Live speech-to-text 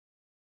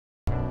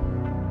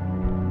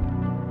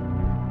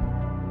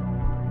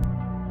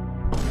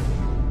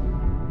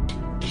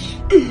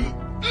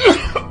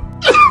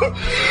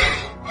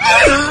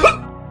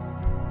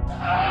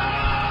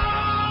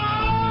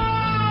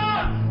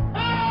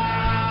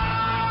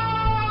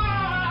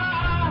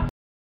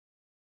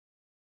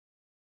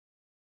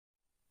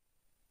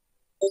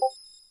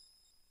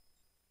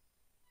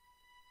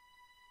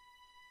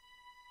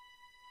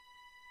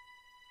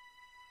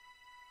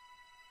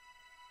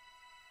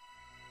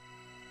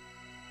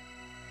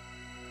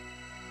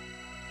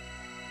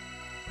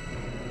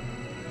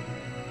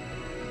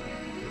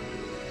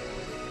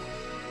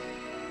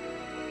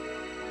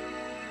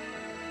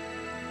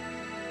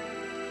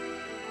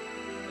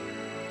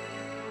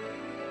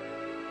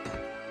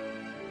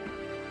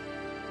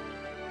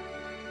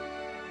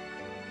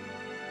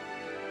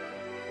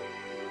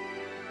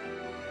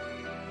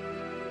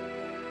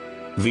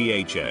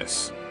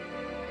VHS.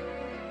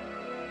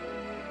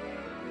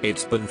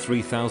 It's been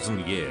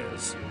 3,000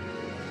 years.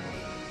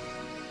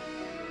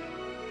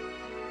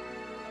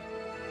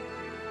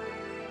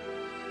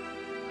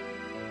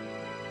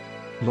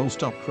 Lol,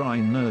 stop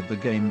crying, nerd. The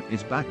game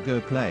is back. Go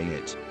play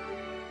it.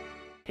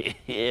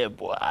 Yeah,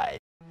 boy.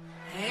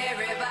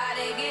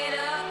 Everybody get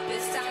up,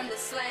 it's time to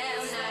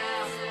slam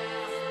now.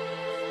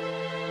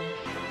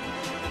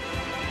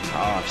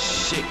 Oh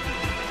shit.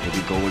 Here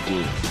we go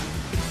again.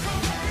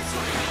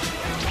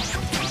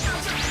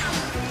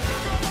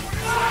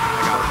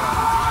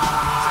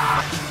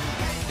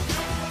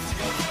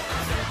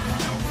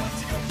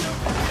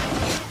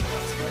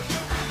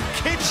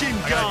 Kitchen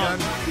gun!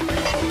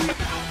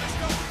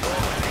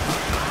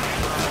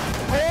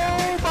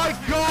 Oh my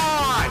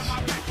gosh!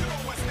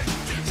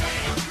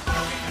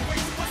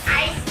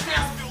 I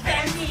smell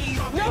Benny's.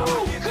 No!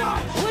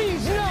 God,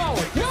 please, no!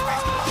 No!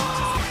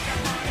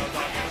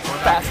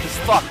 Fast as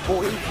fuck,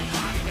 boy.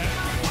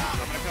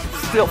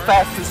 Still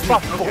fast as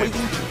fuck, boy.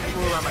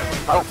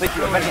 I don't think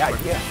you have any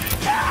idea.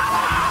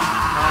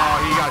 Oh,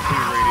 he got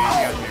too greedy. He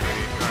got too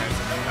greedy.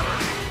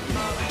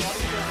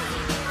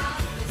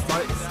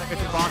 Alright. It's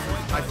in Boston.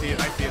 I see it.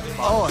 I see it. It's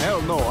Boston. Oh,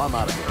 hell no. I'm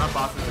out of here. Not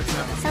Boston.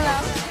 Hello.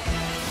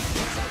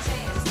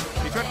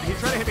 He's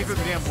trying to hit me through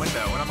the damn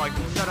window, and I'm like,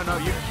 no, no, no,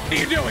 you. What are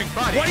you doing?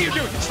 Buddy. What are you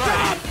doing?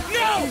 Stop!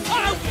 No!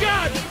 Oh,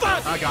 God!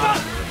 Fuck! I got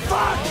him.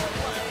 Fuck!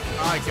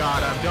 I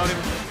got him. Don't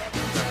even.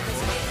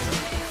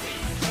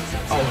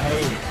 Oh,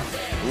 hey.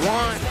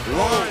 Run.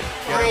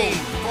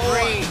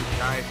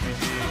 Nice,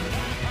 GG.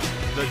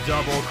 The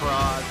double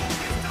cross.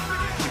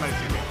 He might have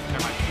seen me.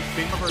 Never mind.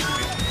 Beat my first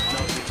me.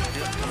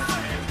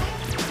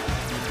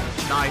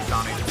 Nice,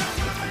 Tommy.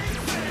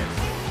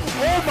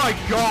 Oh my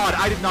god!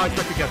 I did not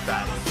expect to get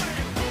that.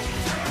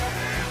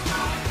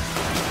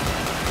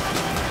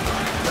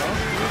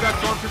 Use that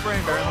stormtrooper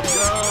aim, Barry. Let's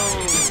go.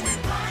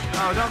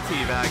 Oh, don't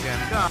teabag him.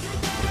 No.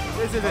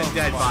 This isn't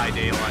Dead by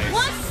Daylight.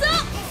 What's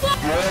up?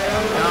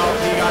 No,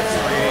 he got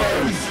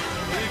three.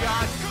 He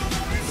got.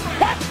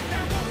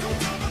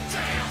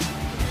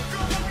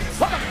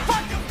 What the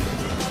fuck?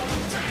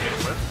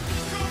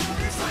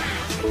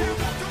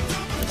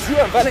 Do you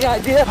have any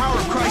idea? Power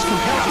of Christ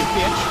compels you,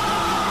 bitch.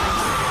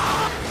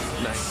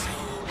 Nice.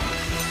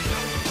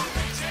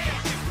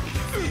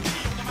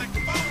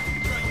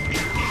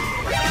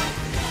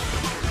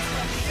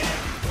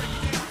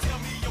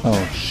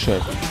 Oh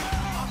shit.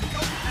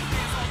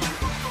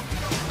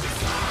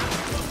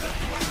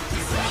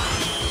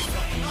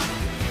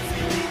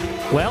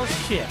 Well,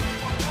 shit.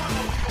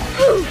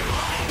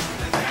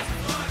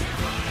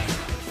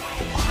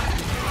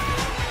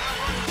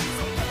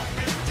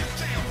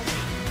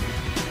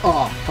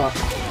 Oh fuck.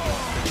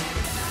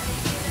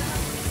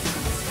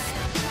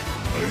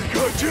 I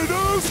got you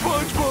now,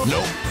 SpongeBob.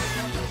 Nope.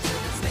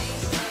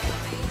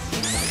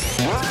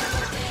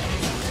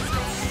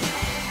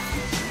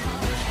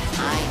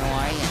 Hi, how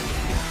are you?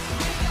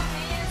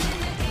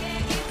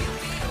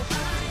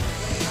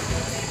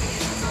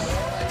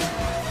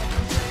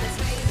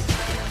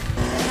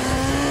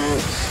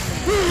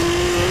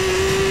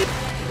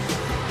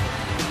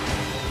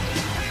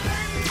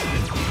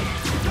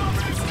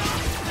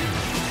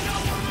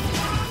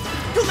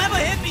 You'll never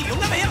hit me! You'll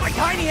never hit my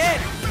tiny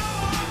head!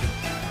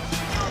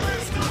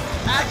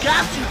 I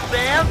got you,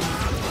 fam.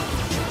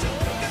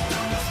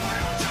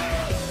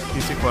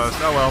 He's too close.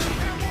 Oh well.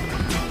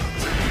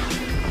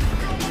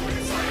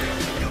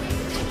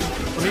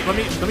 Let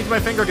me do my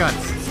finger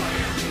guns.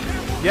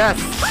 Yes,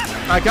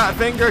 I got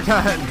finger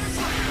guns.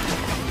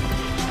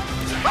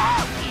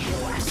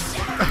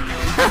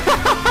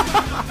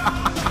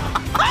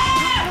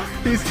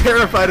 He's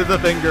terrified of the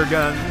finger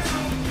guns.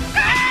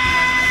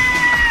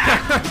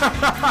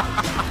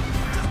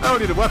 I don't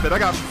need a weapon. I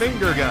got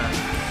finger guns.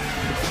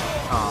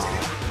 Aww.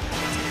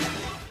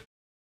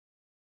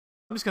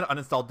 I'm just gonna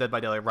uninstall Dead by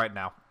Daylight right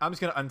now. I'm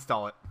just gonna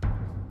uninstall it.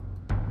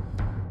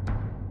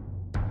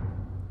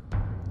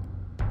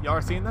 Y'all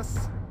are seeing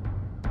this?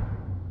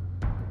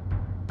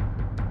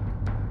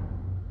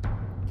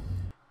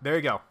 There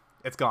you go.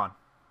 It's gone.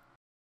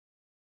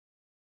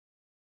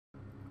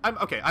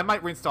 Okay. I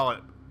might reinstall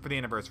it for the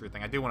anniversary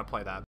thing. I do want to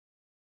play that.